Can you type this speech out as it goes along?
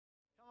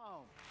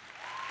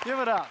Give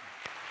it up.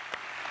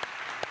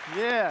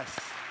 Yes.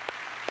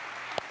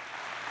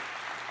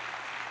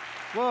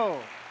 Whoa.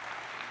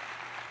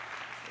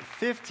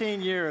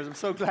 15 years. I'm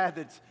so glad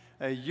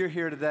that you're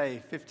here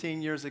today.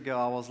 15 years ago,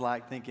 I was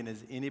like thinking,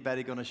 is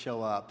anybody going to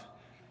show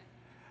up?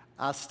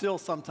 I still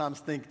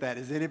sometimes think that.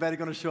 Is anybody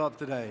going to show up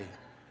today?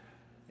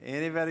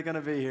 Anybody going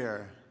to be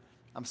here?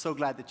 I'm so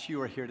glad that you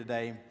are here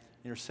today and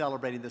you're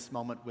celebrating this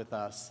moment with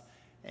us.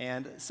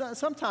 And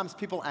sometimes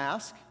people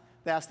ask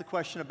the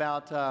question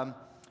about,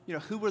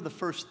 who were the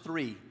first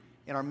three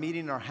in our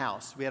meeting in our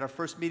house? We had our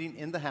first meeting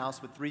in the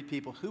house with three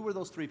people. Who were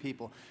those three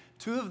people?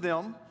 Two of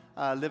them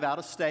live out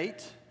of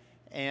state,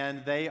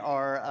 and they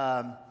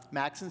are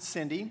Max and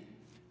Cindy.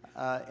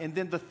 And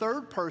then the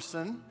third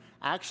person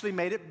actually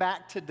made it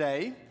back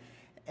today,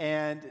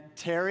 and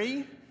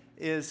Terry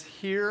is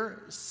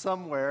here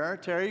somewhere.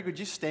 Terry, would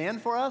you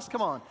stand for us?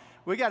 Come on.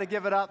 We got to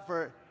give it up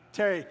for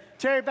Terry.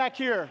 Terry, back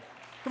here.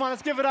 Come on,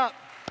 let's give it up.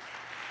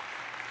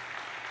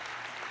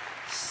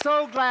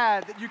 So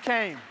glad that you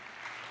came.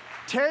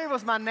 Terry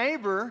was my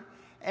neighbor,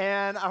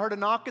 and I heard a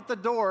knock at the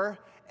door,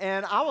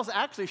 and I was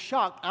actually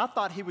shocked. I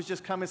thought he was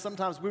just coming.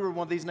 Sometimes we were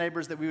one of these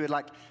neighbors that we would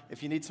like,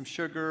 if you need some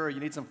sugar or you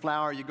need some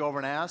flour, you go over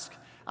and ask.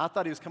 I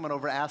thought he was coming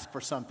over to ask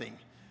for something.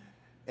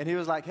 And he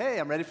was like, hey,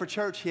 I'm ready for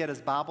church. He had his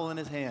Bible in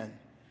his hand.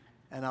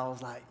 And I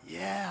was like,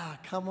 yeah,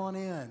 come on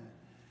in.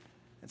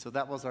 And so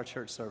that was our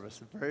church service,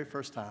 the very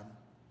first time.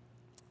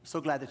 I'm so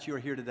glad that you are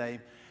here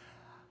today.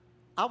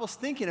 I was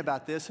thinking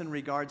about this in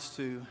regards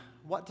to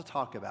what to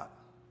talk about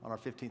on our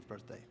 15th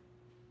birthday.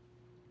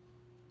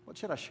 What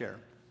should I share?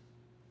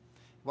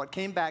 What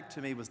came back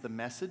to me was the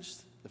message,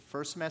 the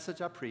first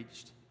message I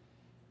preached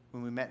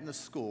when we met in the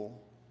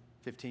school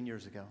 15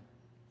 years ago.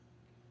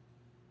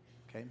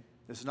 Okay?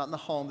 This is not in the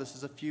home. This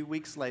is a few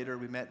weeks later.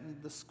 We met in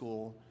the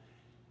school.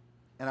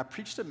 And I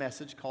preached a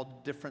message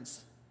called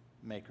Difference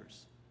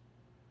Makers.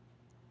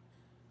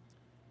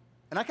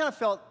 And I kind of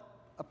felt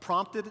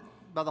prompted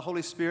by the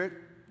Holy Spirit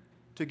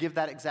to give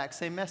that exact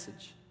same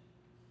message.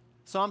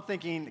 So I'm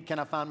thinking, can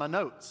I find my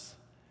notes?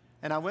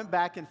 And I went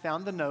back and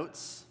found the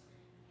notes,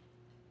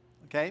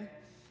 okay?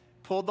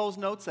 Pulled those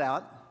notes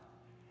out,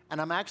 and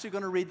I'm actually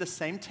going to read the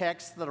same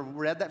text that I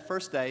read that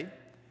first day,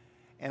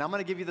 and I'm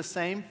going to give you the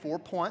same 4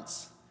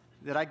 points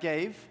that I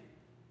gave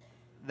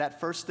that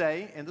first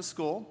day in the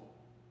school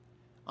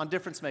on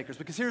difference makers.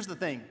 Because here's the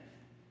thing.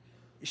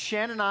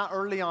 Shannon and I,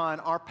 early on,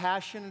 our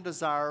passion and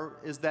desire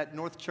is that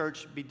North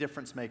Church be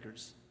difference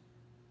makers.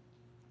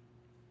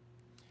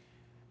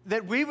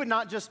 That we would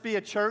not just be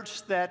a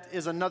church that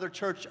is another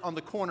church on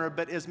the corner,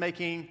 but is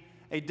making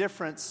a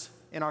difference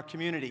in our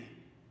community.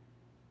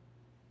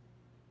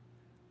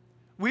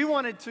 We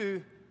wanted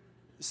to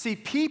see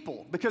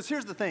people, because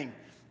here's the thing.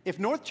 If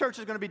North Church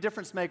is going to be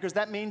difference makers,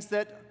 that means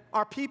that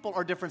our people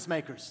are difference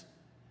makers.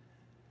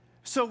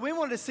 So we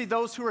wanted to see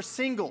those who are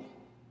single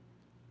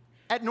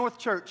at North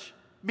Church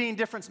being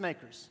difference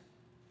makers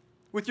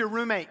with your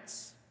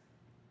roommates,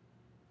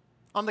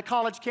 on the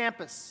college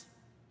campus,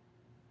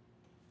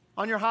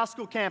 on your high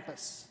school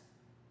campus,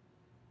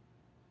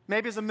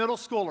 maybe as a middle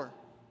schooler,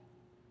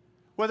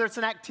 whether it's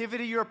an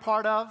activity you're a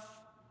part of,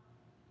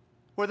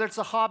 whether it's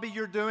a hobby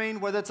you're doing,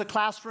 whether it's a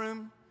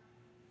classroom,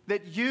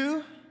 that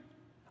you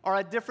are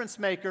a difference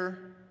maker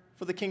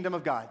for the kingdom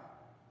of God.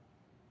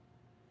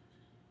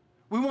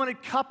 We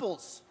wanted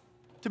couples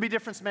to be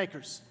difference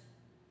makers.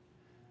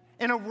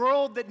 In a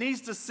world that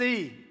needs to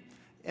see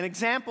an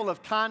example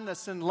of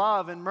kindness and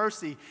love and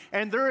mercy,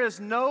 and there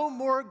is no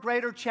more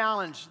greater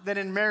challenge than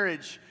in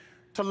marriage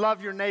to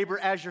love your neighbor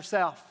as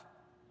yourself.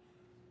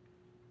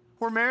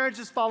 Where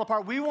marriages fall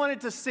apart, we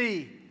wanted to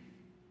see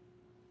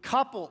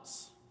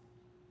couples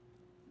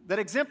that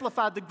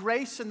exemplified the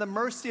grace and the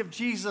mercy of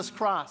Jesus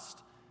Christ,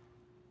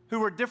 who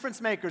were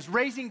difference makers,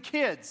 raising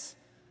kids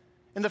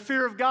in the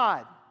fear of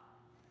God,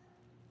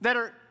 that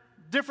are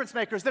difference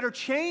makers, that are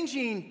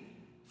changing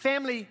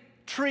family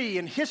tree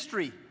and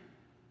history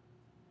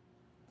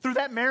through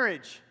that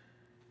marriage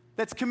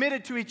that's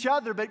committed to each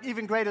other, but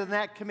even greater than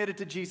that, committed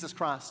to Jesus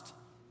Christ.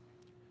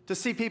 To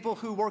see people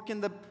who work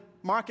in the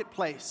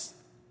marketplace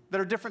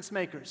that are difference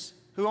makers,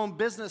 who own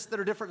business that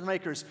are difference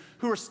makers,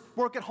 who are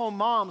work-at-home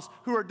moms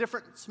who are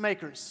difference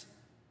makers,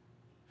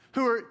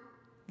 who are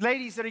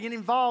ladies that are getting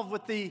involved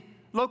with the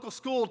local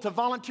school to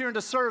volunteer and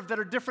to serve that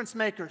are difference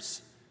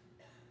makers,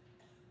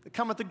 that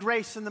come with the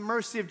grace and the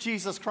mercy of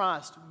Jesus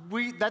Christ.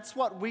 That's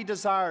what we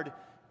desired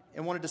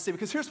and wanted to see.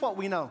 Because here's what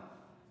we know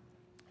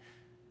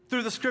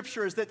through the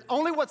scriptures, that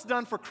only what's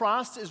done for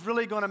Christ is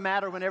really going to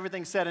matter when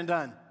everything's said and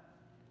done.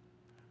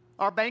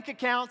 Our bank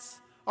accounts,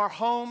 our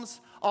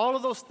homes, all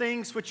of those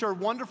things which are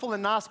wonderful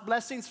and nice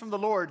blessings from the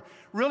Lord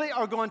really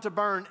are going to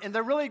burn, and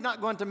they're really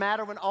not going to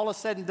matter when all is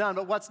said and done.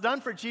 But what's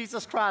done for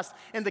Jesus Christ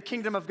in the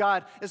kingdom of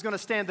God is going to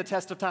stand the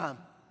test of time.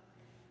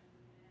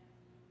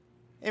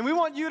 And we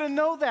want you to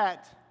know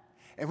that.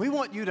 And we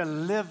want you to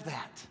live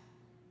that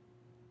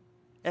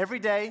every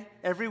day,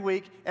 every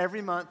week,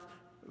 every month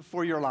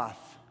for your life.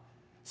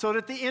 So that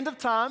at the end of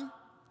time,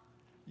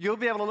 you'll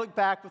be able to look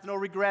back with no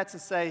regrets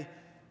and say,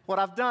 what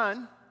I've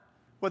done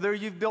Whether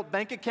you've built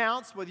bank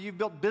accounts, whether you've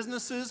built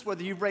businesses,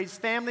 whether you've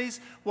raised families,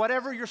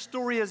 whatever your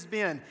story has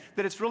been,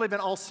 that it's really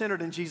been all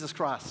centered in Jesus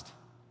Christ.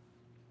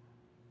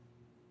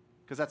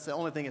 Because that's the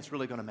only thing that's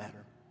really going to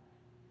matter.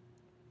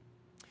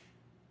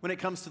 When it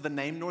comes to the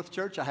name North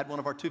Church, I had one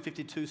of our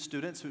 252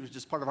 students, who was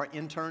just part of our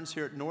interns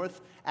here at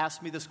North,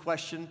 ask me this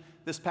question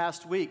this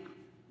past week.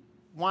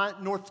 Why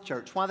North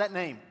Church? Why that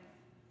name?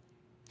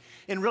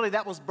 And really,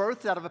 that was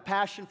birthed out of a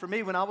passion for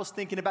me when I was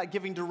thinking about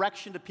giving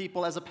direction to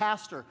people as a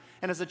pastor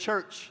and as a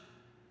church.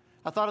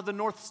 I thought of the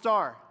North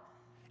Star.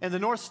 And the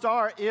North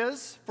Star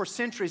is, for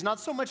centuries, not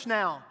so much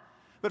now,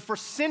 but for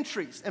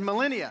centuries and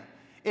millennia,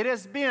 it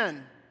has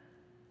been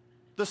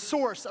the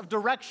source of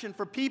direction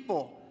for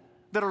people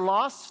that are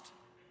lost,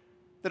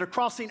 that are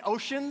crossing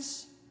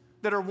oceans,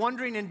 that are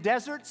wandering in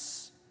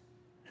deserts,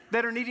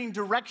 that are needing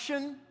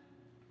direction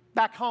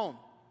back home.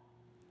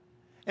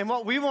 And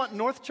what we want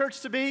North Church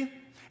to be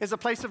is a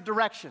place of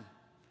direction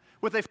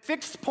with a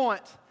fixed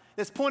point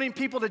that's pointing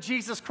people to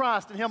Jesus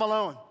Christ and Him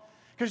alone.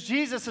 Because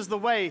Jesus is the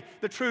way,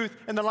 the truth,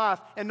 and the life,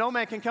 and no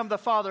man can come to the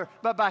Father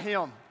but by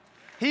Him.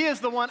 He is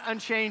the one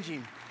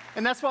unchanging.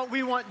 And that's what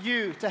we want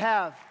you to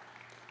have.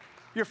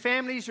 Your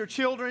families, your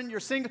children,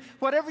 your single,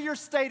 whatever your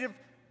state of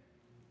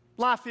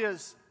life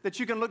is, that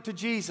you can look to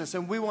Jesus,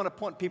 and we want to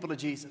point people to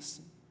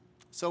Jesus.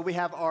 So we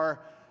have our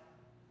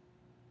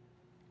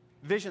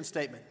vision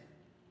statement.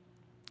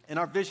 And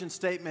our vision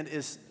statement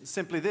is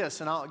simply this,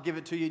 and I'll give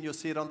it to you and you'll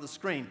see it on the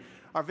screen.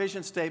 Our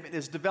vision statement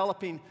is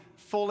developing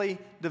fully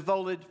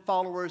devoted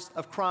followers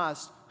of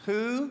Christ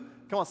who,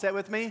 come on, say it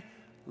with me,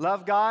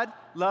 love God,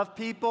 love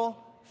people,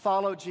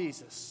 follow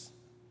Jesus.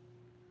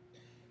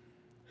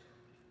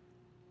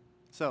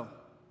 So,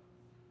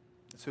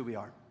 that's who we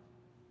are.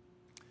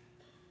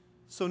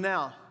 So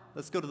now,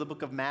 let's go to the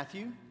book of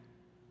Matthew,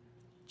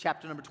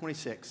 chapter number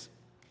 26.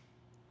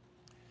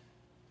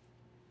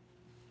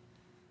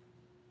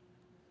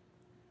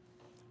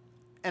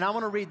 And I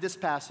want to read this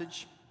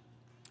passage,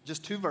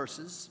 just 2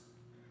 verses.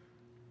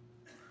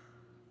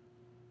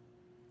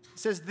 It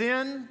says,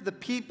 "Then the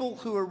people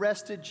who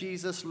arrested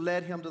Jesus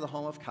led him to the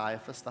home of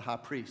Caiaphas, the high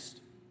priest,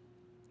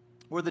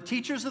 where the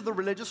teachers of the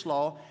religious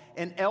law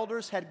and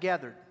elders had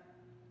gathered.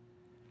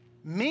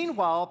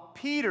 Meanwhile,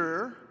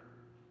 Peter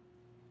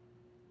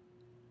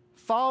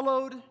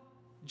followed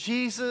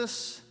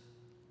Jesus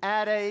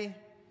at a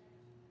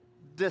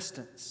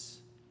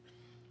distance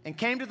and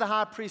came to the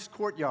high priest's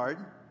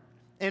courtyard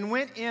and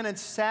went in and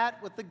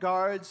sat with the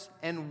guards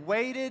and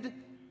waited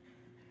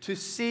to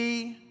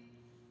see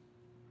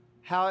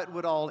how it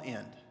would all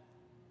end."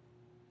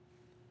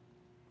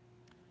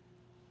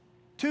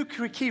 2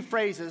 key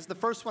phrases. The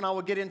first one I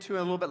will get into a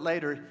little bit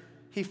later.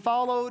 He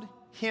followed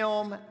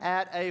him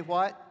at a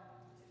what?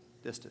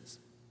 Distance.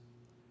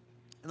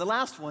 And the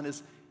last one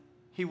is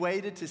he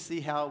waited to see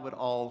how it would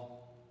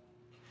all.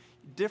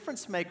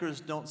 Difference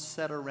makers don't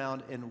sit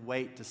around and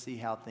wait to see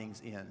how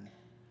things end.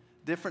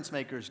 Difference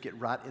makers get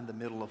right in the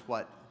middle of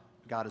what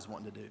God is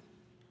wanting to do.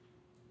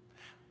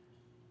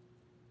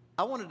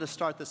 I wanted to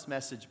start this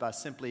message by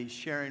simply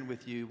sharing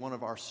with you one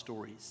of our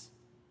stories,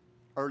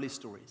 early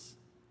stories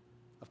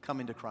of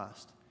coming to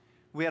Christ.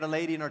 We had a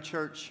lady in our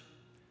church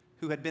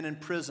who had been in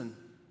prison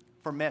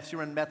for meth. She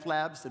ran meth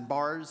labs and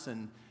bars,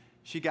 and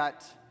she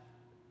got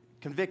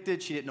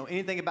convicted. She didn't know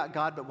anything about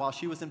God, but while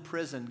she was in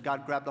prison,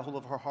 God grabbed a hold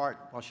of her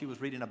heart while she was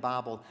reading a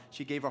Bible.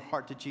 She gave her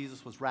heart to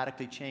Jesus, was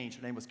radically changed.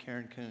 Her name was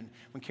Karen Kuhn.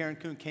 When Karen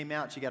Kuhn came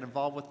out, she got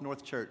involved with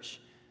North Church.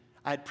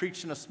 I had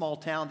preached in a small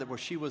town where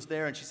she was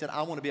there, and she said,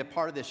 "I want to be a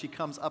part of this." She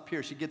comes up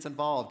here, she gets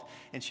involved,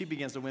 and she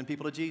begins to win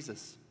people to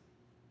Jesus.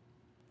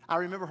 I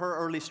remember her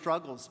early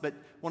struggles, but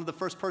one of the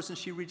first persons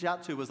she reached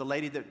out to was a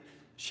lady that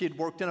she had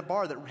worked in a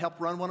bar that helped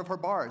run one of her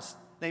bars,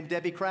 named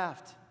Debbie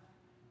Kraft.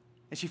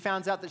 And she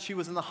found out that she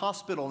was in the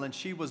hospital and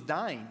she was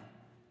dying.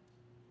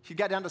 She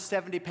got down to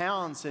 70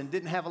 pounds and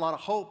didn't have a lot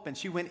of hope, and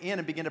she went in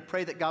and began to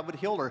pray that God would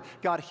heal her.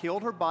 God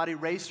healed her body,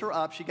 raised her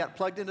up. She got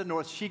plugged into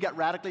North. She got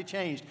radically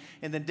changed.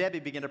 And then Debbie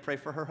began to pray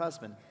for her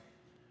husband.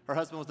 Her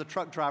husband was a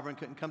truck driver and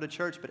couldn't come to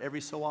church, but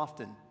every so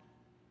often.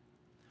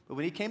 But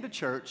when he came to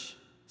church,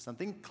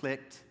 something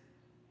clicked,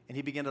 and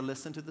he began to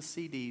listen to the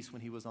CDs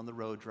when he was on the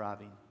road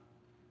driving.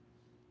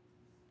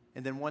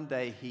 And then one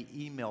day he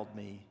emailed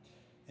me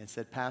and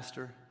said,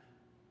 "Pastor,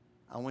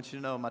 I want you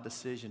to know my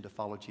decision to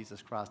follow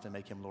Jesus Christ and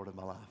make Him Lord of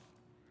my life."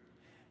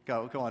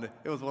 Go on.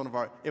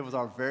 It was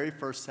our very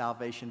first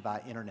salvation by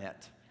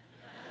internet.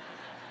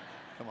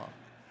 Come on.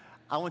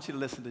 I want you to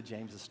listen to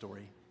James's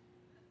story.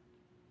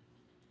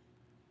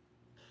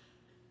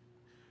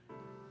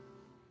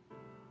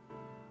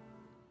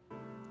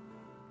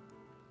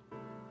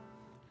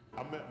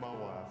 I met my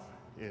wife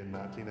in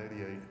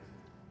 1988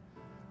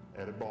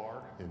 at a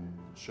bar in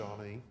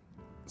Shawnee.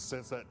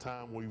 Since that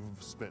time, we've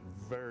spent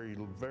very,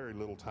 very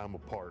little time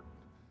apart.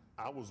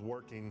 I was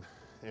working,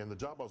 and the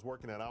job I was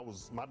working at,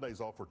 my days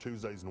off were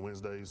Tuesdays and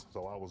Wednesdays,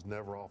 so I was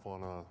never off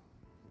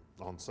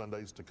on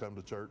Sundays to come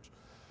to church.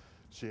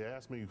 She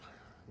asked me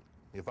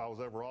if I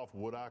was ever off,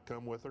 would I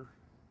come with her?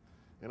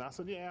 And I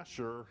said, yeah,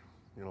 sure,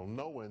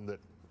 knowing that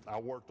I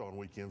worked on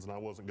weekends and I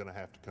wasn't going to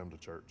have to come to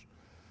church.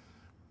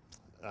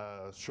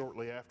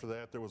 Shortly after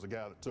that, there was a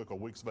guy that took a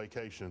week's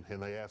vacation,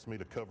 and they asked me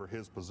to cover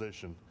his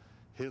position.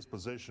 His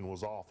position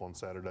was off on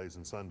Saturdays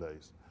and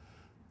Sundays.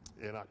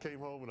 And I came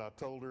home and I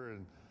told her,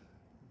 and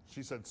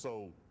she said,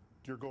 "So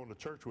you're going to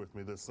church with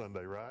me this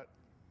Sunday, right?"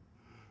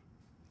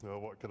 Well,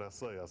 what could I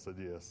say? I said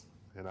yes.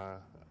 And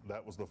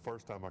that was the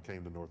first time I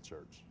came to North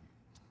Church.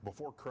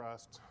 Before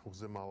Christ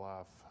was in my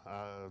life,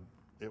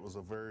 it was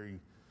a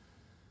very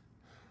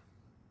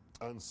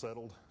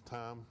unsettled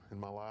time in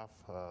my life.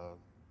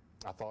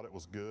 I thought it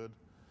was good,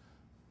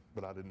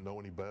 but I didn't know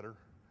any better.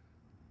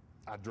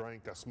 I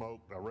drank, I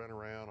smoked, I ran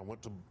around, I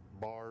went to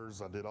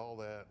bars, I did all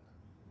that.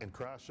 And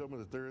Christ showed me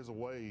that there is a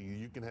way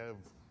you can have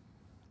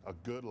a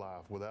good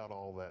life without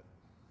all that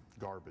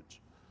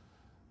garbage.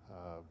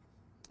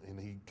 And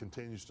he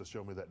continues to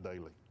show me that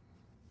daily.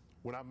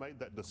 When I made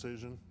that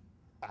decision,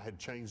 I had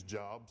changed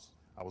jobs.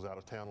 I was out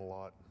of town a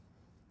lot.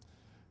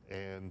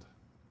 And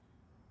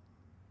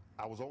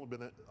I was only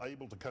been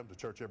able to come to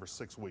church every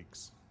 6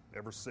 weeks.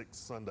 Every sixth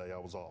Sunday I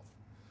was off.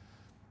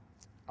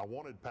 I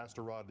wanted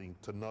Pastor Rodney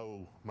to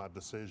know my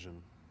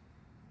decision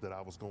that I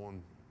was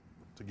going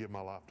to give my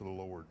life to the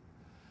Lord.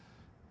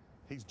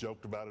 He's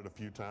joked about it a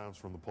few times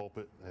from the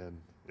pulpit, and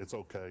it's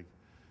okay.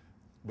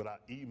 But I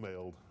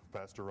emailed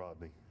Pastor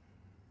Rodney,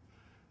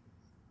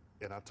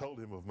 and I told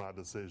him of my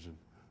decision.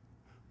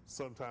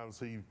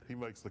 Sometimes he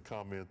makes the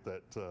comment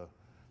that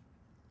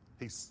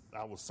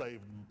I was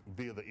saved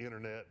via the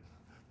internet.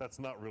 That's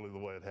not really the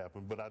way it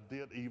happened, but I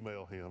did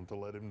email him to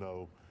let him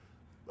know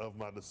of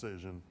my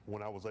decision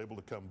when I was able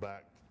to come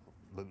back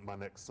my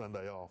next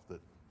Sunday off,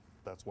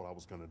 that's what I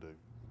was going to do.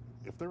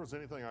 If there was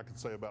anything I could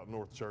say about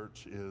North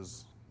Church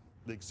is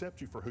they accept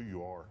you for who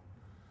you are.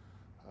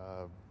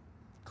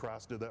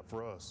 Christ did that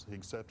for us. He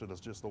accepted us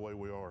just the way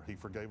we are. He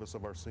forgave us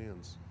of our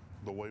sins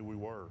the way we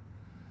were.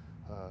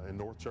 And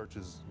North Church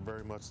is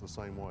very much the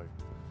same way.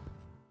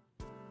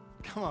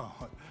 Come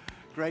on.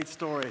 Great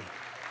story.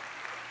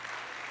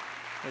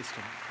 Great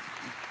story.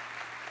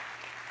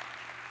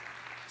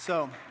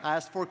 So I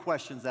asked 4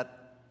 questions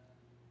that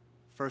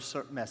first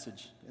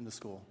message in the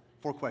school.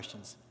 4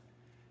 questions.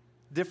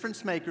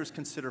 Difference makers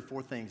consider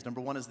 4 things. Number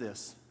 1 is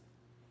this: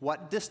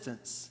 what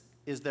distance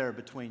is there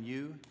between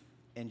you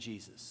and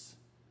Jesus?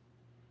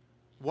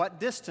 What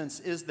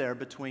distance is there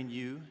between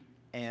you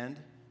and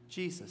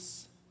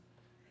Jesus?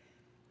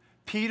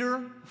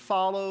 Peter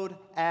followed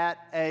at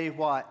a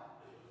what?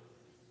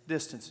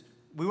 Distance.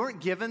 We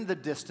weren't given the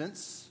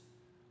distance.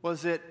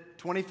 Was it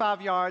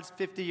 25 yards,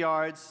 50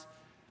 yards?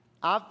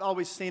 I've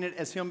always seen it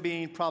as him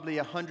being probably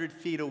 100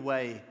 feet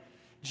away.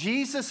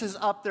 Jesus is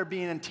up there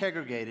being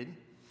interrogated.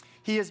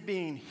 He is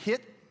being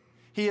hit.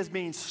 He is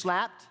being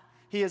slapped.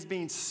 He is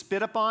being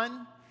spit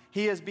upon.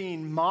 He is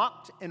being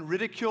mocked and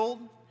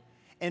ridiculed.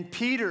 And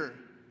Peter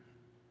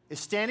is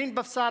standing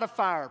beside a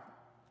fire,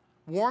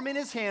 warming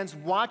his hands,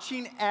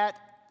 watching at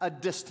a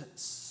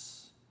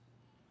distance.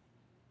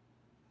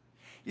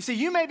 You see,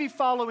 you may be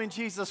following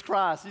Jesus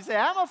Christ. You say,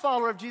 I'm a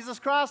follower of Jesus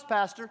Christ,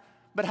 Pastor,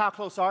 but how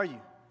close are you?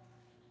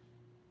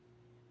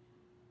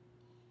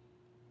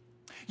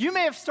 You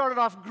may have started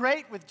off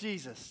great with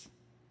Jesus.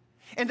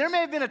 And there may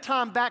have been a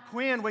time back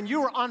when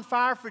you were on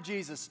fire for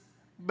Jesus,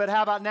 but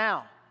how about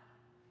now?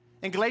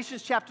 In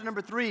Galatians chapter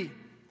number 3,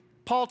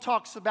 Paul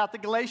talks about the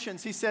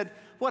Galatians. He said,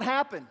 what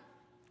happened?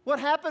 What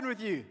happened with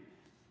you?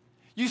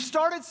 You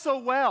started so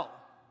well,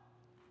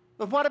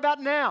 but what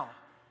about now?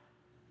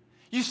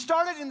 You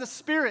started in the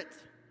Spirit,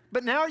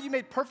 but now are you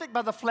made perfect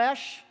by the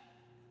flesh?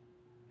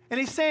 And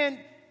he's saying,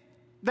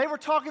 they were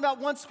talking about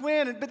once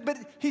when, but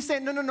he's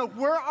saying, no,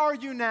 where are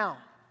you now?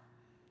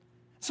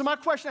 So my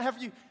question I have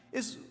for you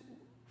is,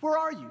 where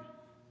are you?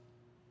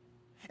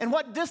 And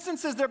what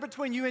distance is there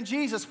between you and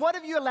Jesus? What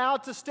have you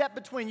allowed to step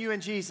between you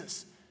and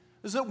Jesus?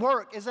 Is it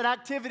work? Is it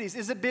activities?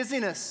 Is it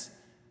busyness?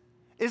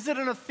 Is it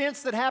an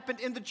offense that happened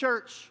in the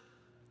church?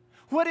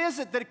 What is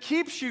it that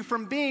keeps you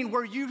from being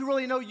where you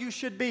really know you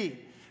should be?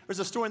 There's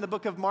a story in the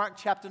book of Mark,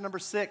 chapter number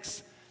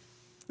 6.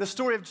 The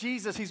story of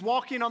Jesus. He's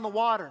walking on the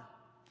water.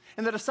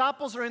 And the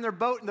disciples are in their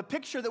boat. And the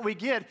picture that we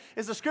get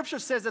is the scripture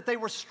says that they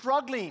were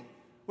struggling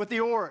with the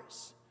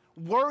oars,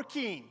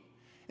 working.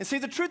 And see,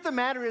 the truth of the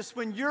matter is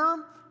when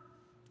you're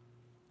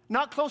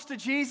not close to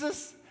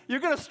Jesus, you're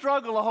going to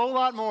struggle a whole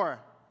lot more.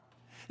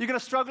 You're going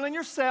to struggle in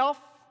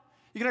yourself.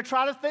 You're going to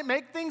try to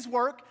make things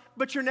work,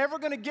 but you're never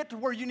going to get to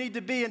where you need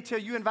to be until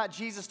you invite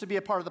Jesus to be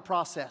a part of the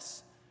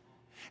process.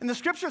 And the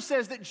scripture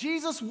says that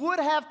Jesus would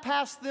have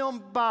passed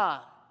them by,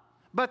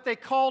 but they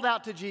called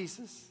out to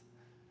Jesus.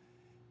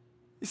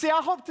 You see,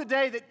 I hope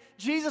today that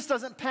Jesus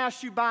doesn't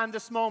pass you by in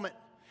this moment,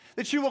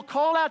 that you will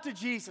call out to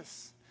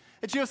Jesus,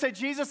 that you'll say,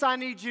 Jesus, I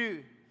need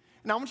you.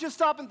 And I want you to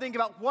stop and think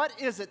about what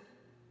is it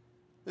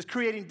that's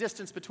creating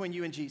distance between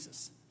you and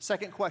Jesus.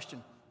 Second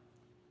question,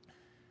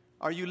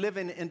 are you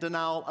living in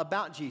denial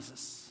about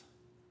Jesus?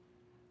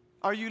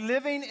 Are you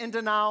living in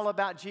denial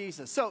about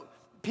Jesus? So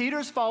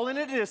Peter's falling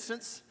at a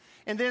distance,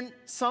 and then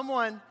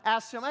someone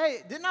asks him,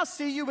 hey, didn't I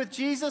see you with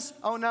Jesus?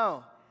 Oh,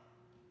 no.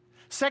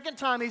 Second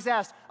time he's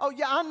asked, oh,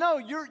 yeah, I know,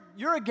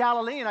 you're a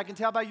Galilean. I can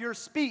tell by your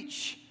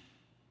speech.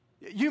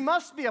 You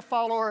must be a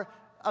follower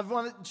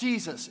of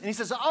Jesus. And he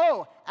says,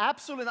 oh,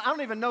 absolutely. I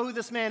don't even know who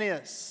this man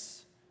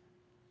is.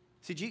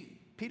 See,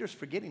 Peter's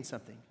forgetting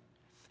something.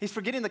 He's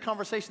forgetting the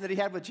conversation that he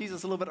had with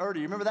Jesus a little bit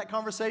earlier. You remember that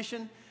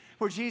conversation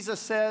where Jesus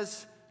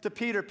says to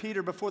Peter,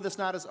 Peter, before this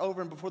night is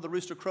over and before the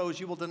rooster crows,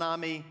 you will deny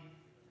me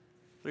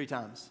 3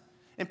 times.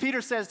 And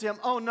Peter says to him,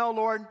 oh, no,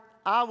 Lord,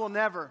 I will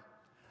never.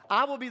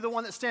 I will be the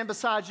one that stand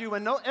beside you.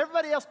 When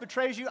everybody else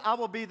betrays you, I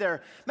will be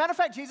there. Matter of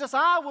fact, Jesus,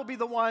 I will be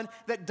the one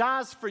that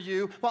dies for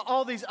you while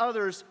all these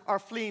others are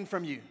fleeing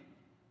from you.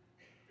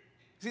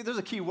 See, there's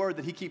a key word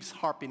that he keeps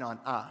harping on,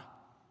 I.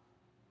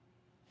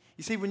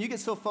 You see, when you get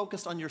so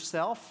focused on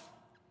yourself,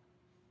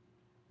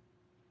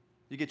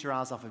 you get your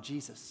eyes off of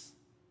Jesus.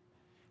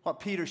 What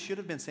Peter should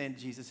have been saying to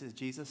Jesus is,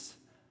 Jesus,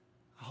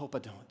 I hope I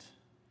don't.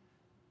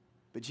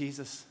 But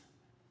Jesus,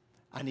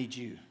 I need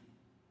you.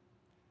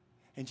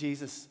 And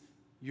Jesus,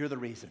 you're the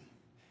reason.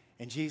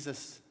 And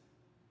Jesus,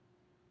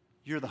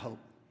 you're the hope.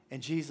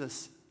 And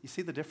Jesus, you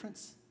see the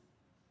difference?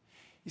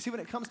 You see, when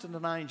it comes to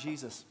denying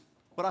Jesus,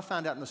 what I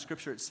found out in the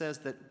scripture, it says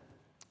that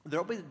there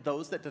will be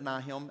those that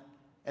deny him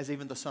as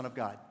even the Son of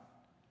God.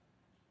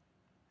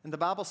 And the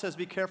Bible says,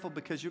 be careful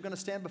because you're going to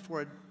stand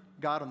before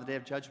God on the day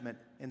of judgment,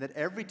 and that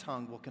every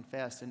tongue will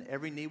confess and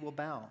every knee will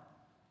bow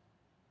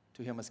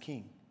to him as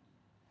king.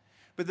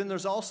 But then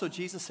there's also,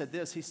 Jesus said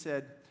this, he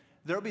said,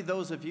 there will be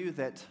those of you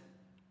that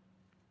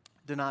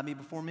deny me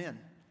before men. And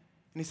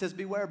he says,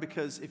 beware,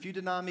 because if you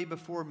deny me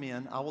before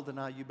men, I will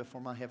deny you before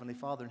my heavenly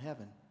Father in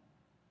heaven.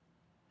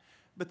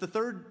 But the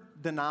third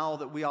denial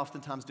that we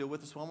oftentimes deal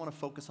with is what I want to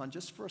focus on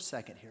just for a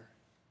second here.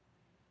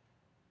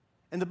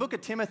 In the book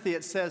of Timothy,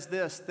 it says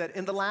this, that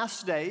in the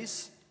last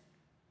days,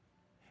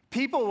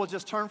 people will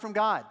just turn from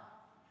God.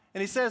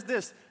 And he says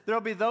this, there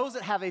will be those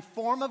that have a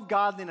form of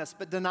godliness,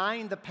 but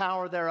denying the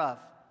power thereof.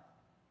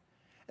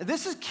 And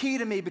this is key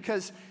to me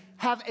because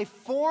have a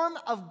form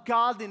of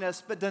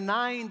godliness, but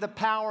denying the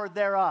power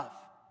thereof.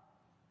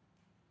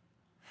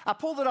 I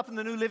pulled it up in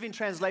the New Living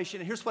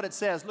Translation, and here's what it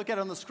says. Look at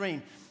it on the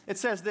screen. It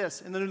says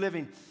this in the New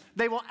Living.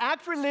 They will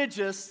act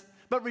religious,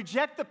 but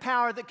reject the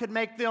power that could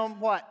make them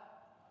what?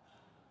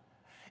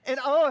 And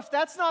oh, if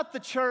that's not the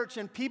church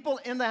and people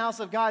in the house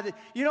of God,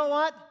 you know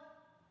what?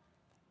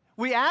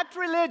 We act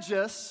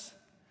religious,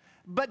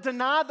 but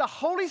deny the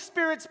Holy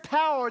Spirit's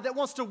power that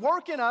wants to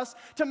work in us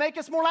to make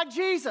us more like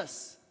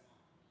Jesus.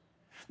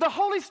 The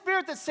Holy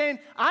Spirit that's saying,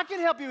 I can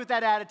help you with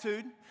that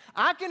attitude.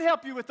 I can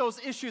help you with those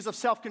issues of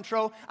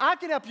self-control. I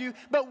can help you,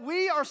 but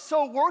we are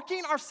so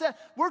working ourselves.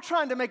 We're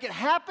trying to make it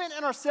happen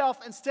in ourselves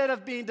instead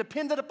of being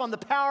dependent upon the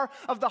power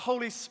of the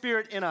Holy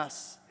Spirit in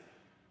us.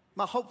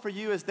 My hope for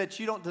you is that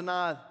you don't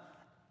deny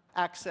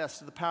access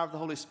to the power of the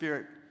Holy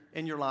Spirit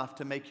in your life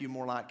to make you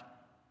more like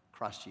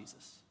Christ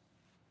Jesus.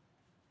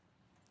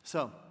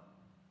 So,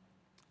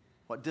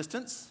 what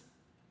distance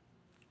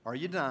are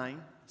you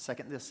denying?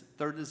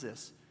 Third is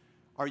this.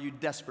 Are you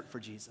desperate for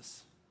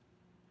Jesus?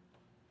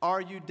 Are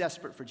you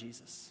desperate for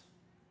Jesus?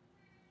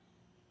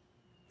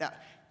 Now,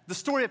 the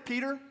story of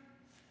Peter,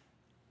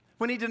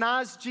 when he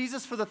denies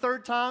Jesus for the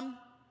 3rd time,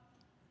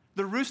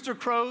 the rooster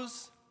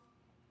crows,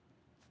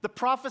 the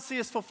prophecy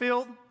is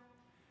fulfilled.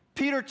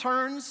 Peter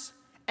turns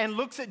and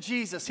looks at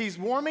Jesus. He's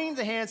warming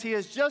the hands. He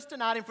has just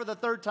denied him for the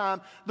 3rd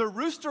time. The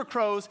rooster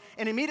crows,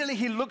 and immediately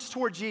he looks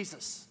toward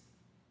Jesus.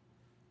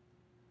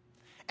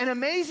 And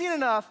amazing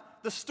enough,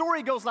 the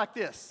story goes like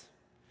this.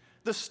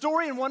 The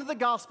story in one of the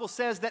Gospels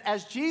says that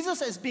as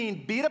Jesus is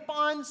being beat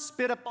upon,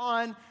 spit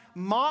upon,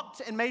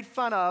 mocked, and made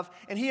fun of,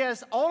 and he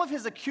has all of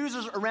his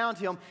accusers around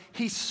him,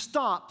 he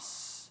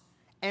stops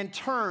and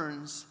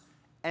turns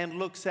and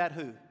looks at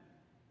who?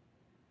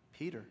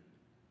 Peter.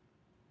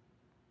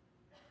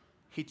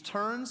 He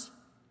turns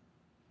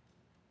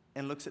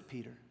and looks at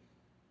Peter.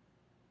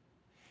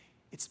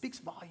 It speaks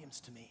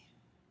volumes to me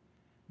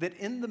that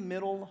in the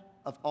middle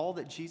of all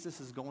that Jesus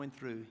is going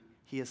through,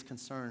 he is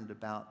concerned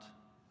about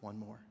one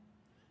more.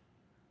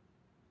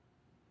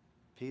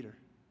 Peter.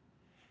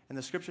 And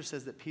the scripture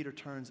says that Peter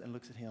turns and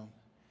looks at him.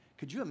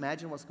 Could you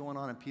imagine what's going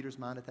on in Peter's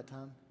mind at that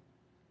time?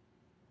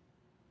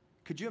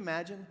 Could you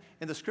imagine?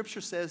 And the scripture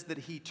says that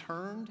he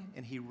turned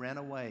and he ran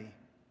away,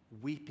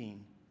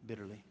 weeping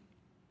bitterly.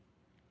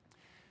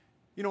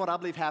 You know what I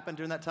believe happened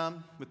during that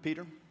time with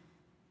Peter?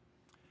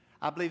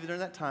 I believe during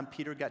that time,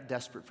 Peter got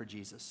desperate for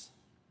Jesus.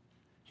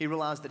 He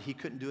realized that he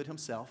couldn't do it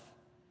himself.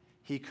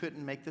 He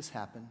couldn't make this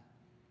happen,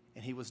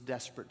 and he was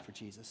desperate for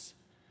Jesus.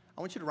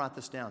 I want you to write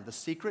this down. The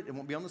secret, it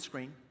won't be on the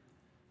screen,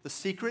 the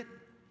secret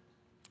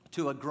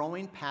to a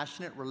growing,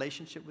 passionate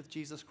relationship with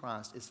Jesus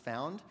Christ is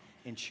found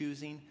in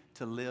choosing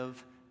to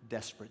live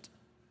desperate.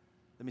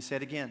 Let me say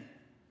it again.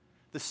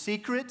 The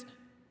secret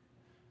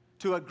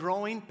to a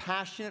growing,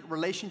 passionate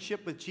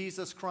relationship with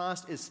Jesus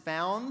Christ is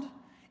found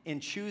in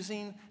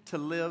choosing to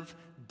live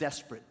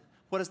desperate.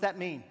 What does that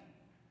mean?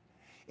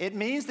 It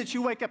means that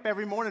you wake up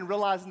every morning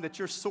realizing that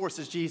your source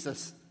is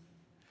Jesus.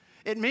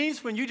 It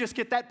means when you just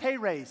get that pay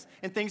raise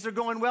and things are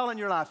going well in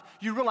your life,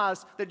 you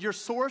realize that your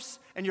source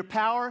and your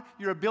power,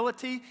 your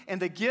ability and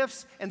the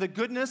gifts and the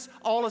goodness,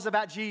 all is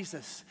about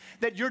Jesus.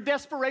 That your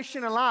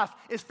desperation in life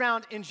is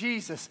found in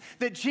Jesus.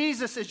 That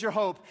Jesus is your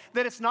hope.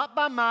 That it's not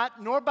by might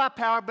nor by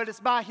power, but it's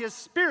by His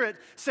Spirit,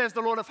 says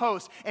the Lord of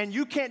hosts. And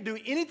you can't do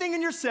anything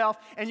in yourself,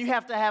 and you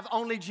have to have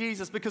only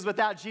Jesus, because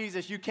without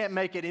Jesus, you can't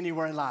make it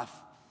anywhere in life.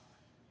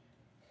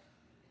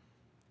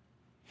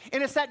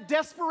 And it's that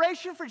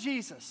desperation for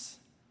Jesus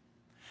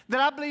that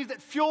I believe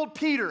that fueled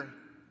Peter,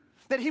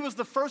 that he was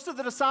the first of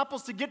the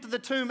disciples to get to the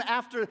tomb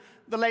after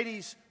the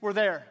ladies were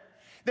there.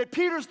 That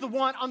Peter's the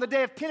one on the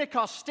day of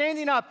Pentecost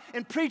standing up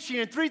and preaching,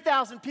 and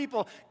 3,000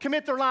 people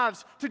commit their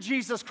lives to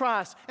Jesus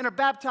Christ and are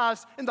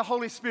baptized in the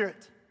Holy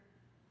Spirit.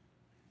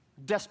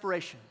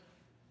 Desperation.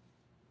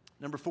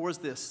 Number 4 is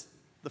this,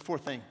 the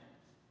fourth thing.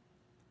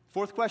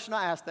 Fourth question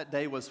I asked that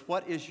day was,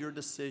 what is your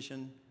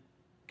decision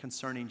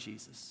concerning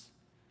Jesus?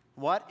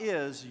 What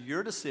is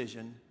your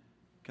decision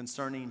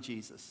concerning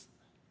Jesus?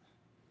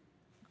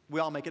 We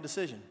all make a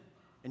decision,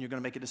 and you're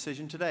going to make a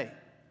decision today.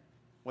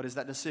 What is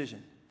that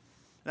decision?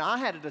 Now, I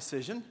had a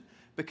decision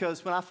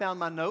because when I found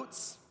my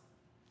notes,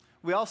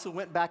 we also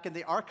went back in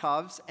the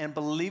archives, and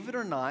believe it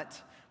or not,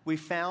 we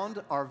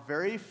found our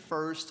very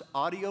first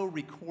audio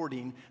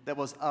recording that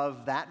was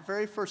of that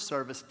very first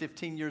service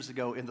 15 years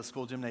ago in the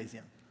school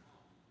gymnasium.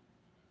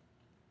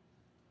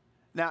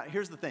 Now,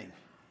 here's the thing.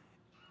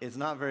 It's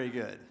not very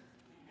good.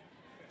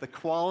 The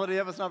quality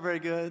of it's not very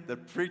good. The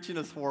preaching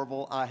is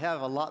horrible. I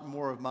have a lot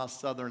more of my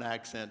southern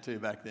accent, too,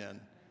 back then.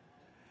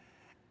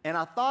 And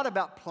I thought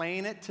about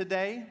playing it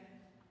today,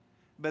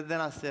 but then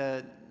I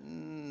said,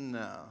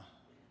 no.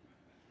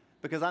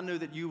 Because I knew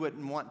that you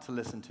wouldn't want to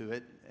listen to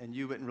it, and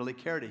you wouldn't really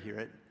care to hear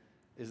it.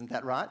 Isn't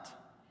that right?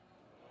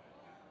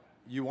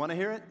 You want to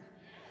hear it?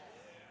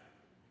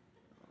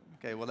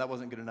 Okay, well, that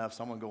wasn't good enough,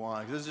 so I'm going to go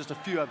on, because there's just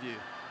a few of you.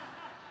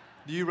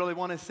 Do you really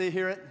want to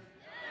hear it?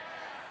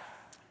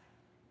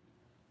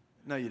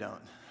 No, you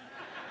don't.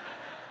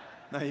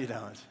 No, you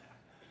don't.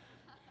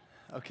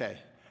 Okay.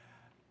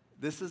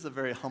 This is a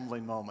very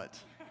humbling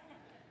moment.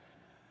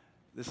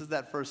 This is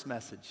that first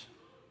message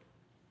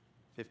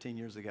 15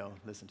 years ago.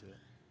 Listen to it.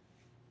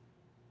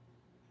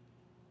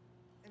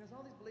 And as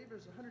all these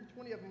believers,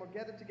 120 of them, are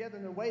gathered together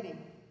and they're waiting,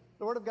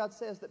 the Word of God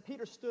says that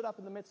Peter stood up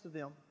in the midst of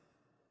them.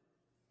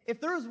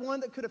 If there was one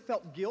that could have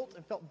felt guilt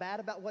and felt bad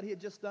about what he had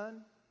just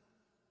done,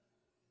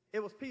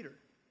 it was Peter.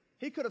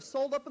 He could have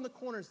sold up in the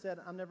corner and said,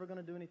 I'm never going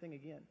to do anything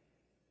again.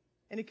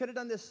 And he could have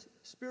done this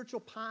spiritual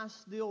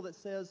pious deal that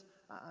says,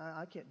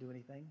 I can't do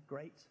anything.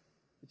 Great.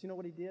 But you know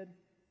what he did?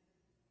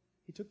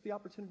 He took the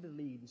opportunity to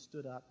lead and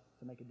stood up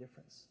to make a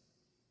difference.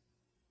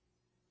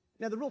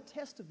 Now, the real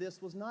test of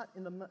this was not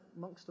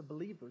amongst the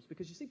believers,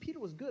 because you see, Peter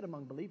was good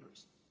among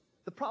believers.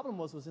 The problem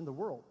was in the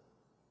world.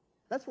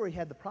 That's where he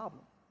had the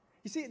problem.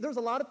 You see, there's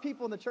a lot of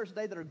people in the church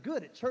today that are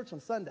good at church on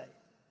Sunday.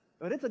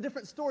 But it's a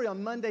different story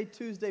on Monday,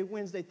 Tuesday,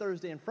 Wednesday,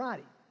 Thursday, and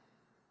Friday.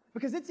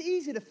 Because it's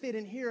easy to fit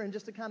in here and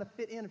just to kind of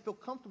fit in and feel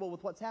comfortable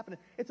with what's happening.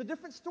 It's a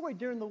different story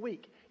during the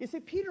week. You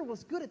see, Peter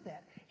was good at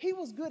that. He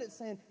was good at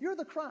saying, you're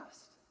the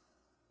Christ,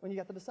 when you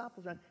got the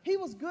disciples around. He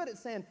was good at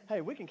saying,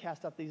 hey, we can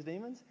cast out these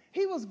demons.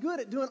 He was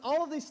good at doing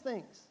all of these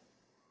things.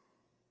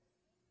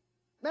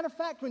 Matter of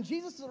fact, when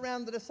Jesus is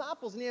around the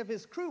disciples and he have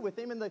his crew with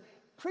him, and the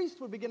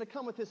priest would begin to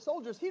come with his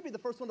soldiers, he'd be the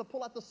first one to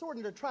pull out the sword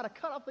and to try to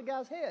cut off the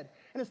guy's head.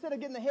 And instead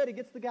of getting the head, he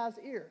gets the guy's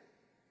ear.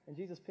 And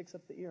Jesus picks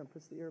up the ear and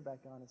puts the ear back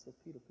on and says,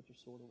 Peter, put your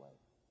sword away.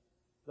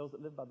 Those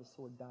that live by the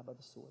sword die by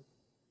the sword.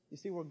 You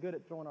see, we're good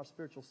at throwing our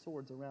spiritual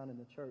swords around in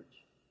the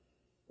church.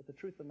 But the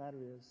truth of the matter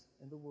is,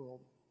 in the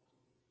world,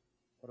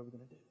 what are we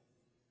going to do?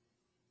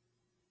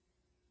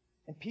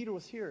 And Peter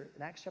was here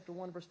in Acts chapter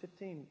 1, verse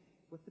 15,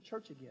 with the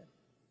church again,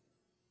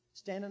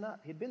 standing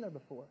up. He'd been there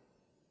before,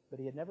 but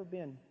he had never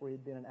been where he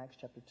had been in Acts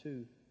chapter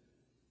 2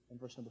 and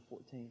verse number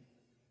 14.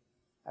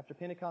 After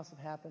Pentecost had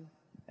happened,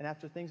 and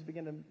after things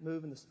began to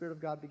move and the Spirit of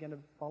God began to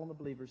fall on the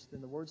believers,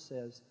 then the Word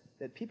says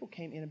that people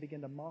came in and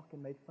began to mock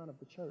and made fun of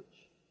the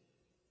church.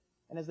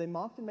 And as they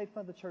mocked and made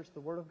fun of the church,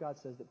 the Word of God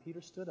says that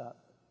Peter stood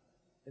up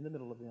in the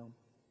middle of them,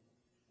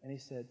 and he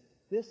said,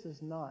 this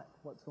is not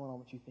what's going on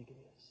what you think it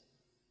is.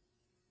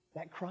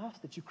 That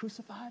Christ that you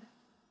crucified,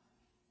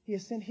 He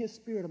has sent His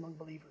Spirit among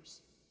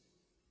believers.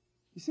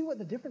 You see what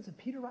the difference in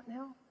Peter right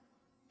now?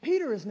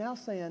 Peter is now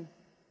saying,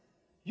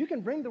 you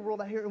can bring the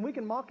world out here and we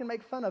can mock and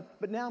make fun of,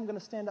 but now I'm going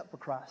to stand up for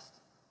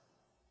Christ.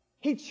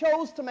 He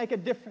chose to make a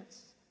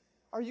difference.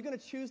 Are you going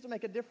to choose to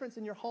make a difference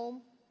in your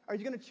home? Are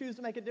you going to choose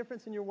to make a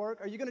difference in your work?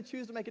 Are you going to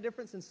choose to make a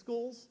difference in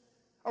schools?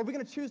 Are we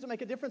going to choose to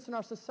make a difference in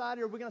our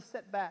society, or are we going to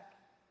sit back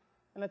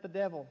and let the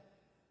devil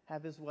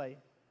have his way?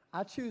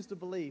 I choose to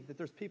believe that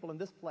there's people in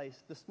this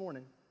place this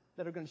morning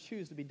that are going to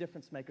choose to be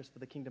difference makers for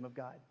the kingdom of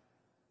God.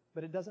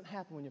 But it doesn't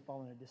happen when you're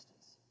falling at a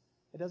distance.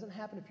 It doesn't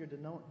happen if you're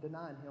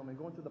denying Him and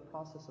going through the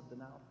process of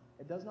denial.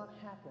 It does not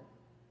happen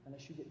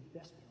unless you get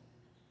desperate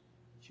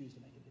and choose to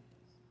make a difference.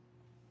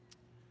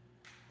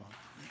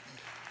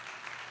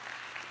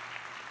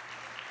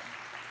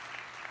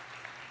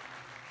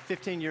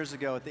 15 years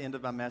ago, at the end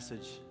of my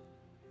message,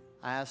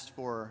 I asked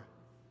for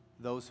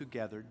those who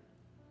gathered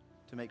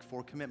to make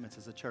 4 commitments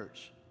as a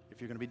church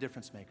if you're going to be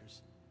difference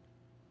makers.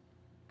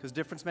 Because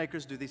difference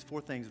makers do these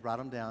 4 things. Write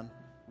them down.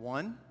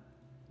 1,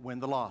 win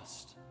the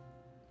lost.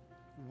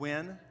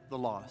 Win the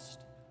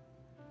lost.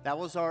 That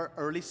was our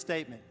early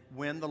statement,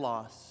 win the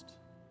lost.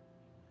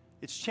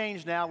 It's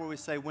changed now where we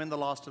say win the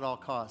lost at all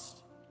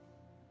costs.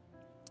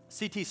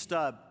 C.T.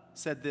 Stubb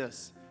said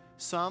this,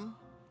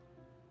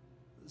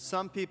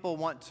 some people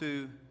want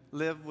to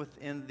live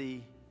within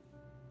the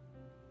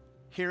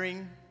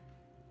hearing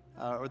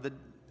or the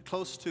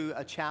close to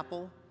a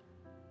chapel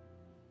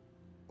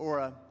or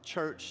a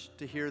church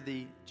to hear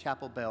the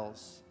chapel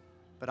bells,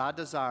 but I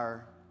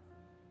desire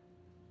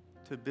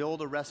to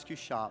build a rescue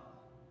shop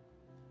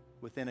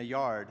within a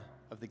yard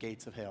of the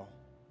gates of hell.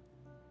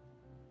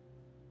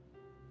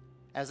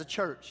 As a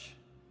church,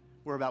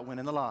 we're about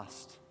winning the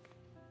lost.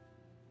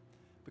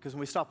 Because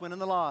when we stop winning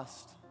the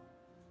lost,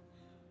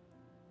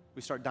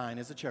 we start dying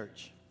as a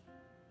church.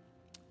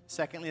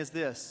 Secondly is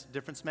this,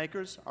 difference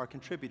makers are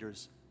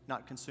contributors,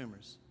 not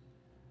consumers.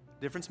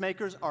 Difference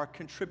makers are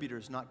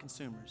contributors, not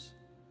consumers.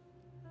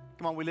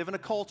 Come on, we live in a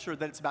culture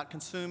that it's about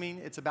consuming,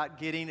 it's about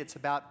getting, it's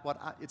about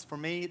it's for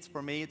me, it's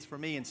for me, it's for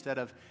me, instead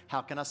of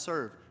how can I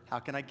serve, how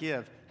can I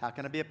give, how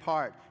can I be a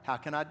part,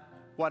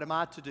 what am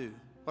I to do,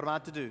 what am I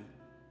to do?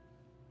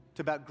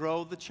 It's about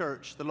grow the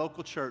church, the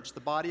local church,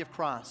 the body of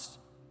Christ.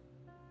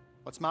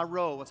 What's my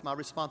role, what's my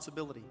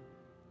responsibility?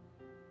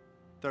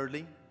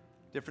 Thirdly,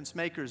 difference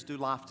makers do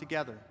life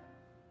together.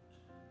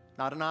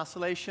 Not in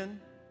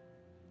isolation.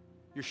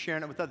 You're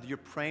sharing it with others. You're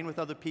praying with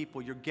other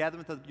people. You're gathering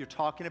with others. You're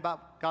talking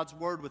about God's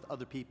word with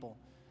other people.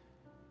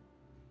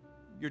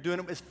 You're doing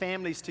it with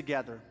families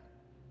together.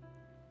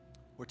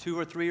 Where 2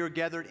 or 3 are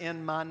gathered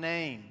in my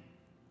name.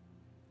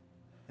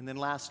 And then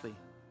lastly,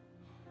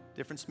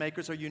 difference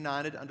makers are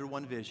united under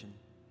one vision.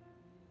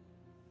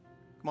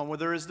 Come on, where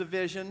there is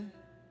division,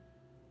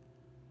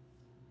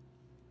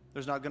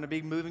 there's not going to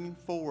be moving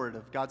forward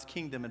of God's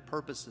kingdom and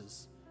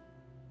purposes.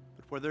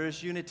 But where there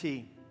is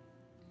unity,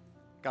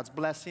 God's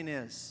blessing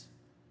is.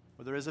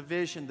 Where there is a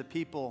vision, the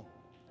people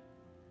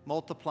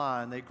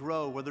multiply and they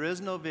grow. Where there is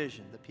no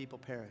vision, the people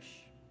perish.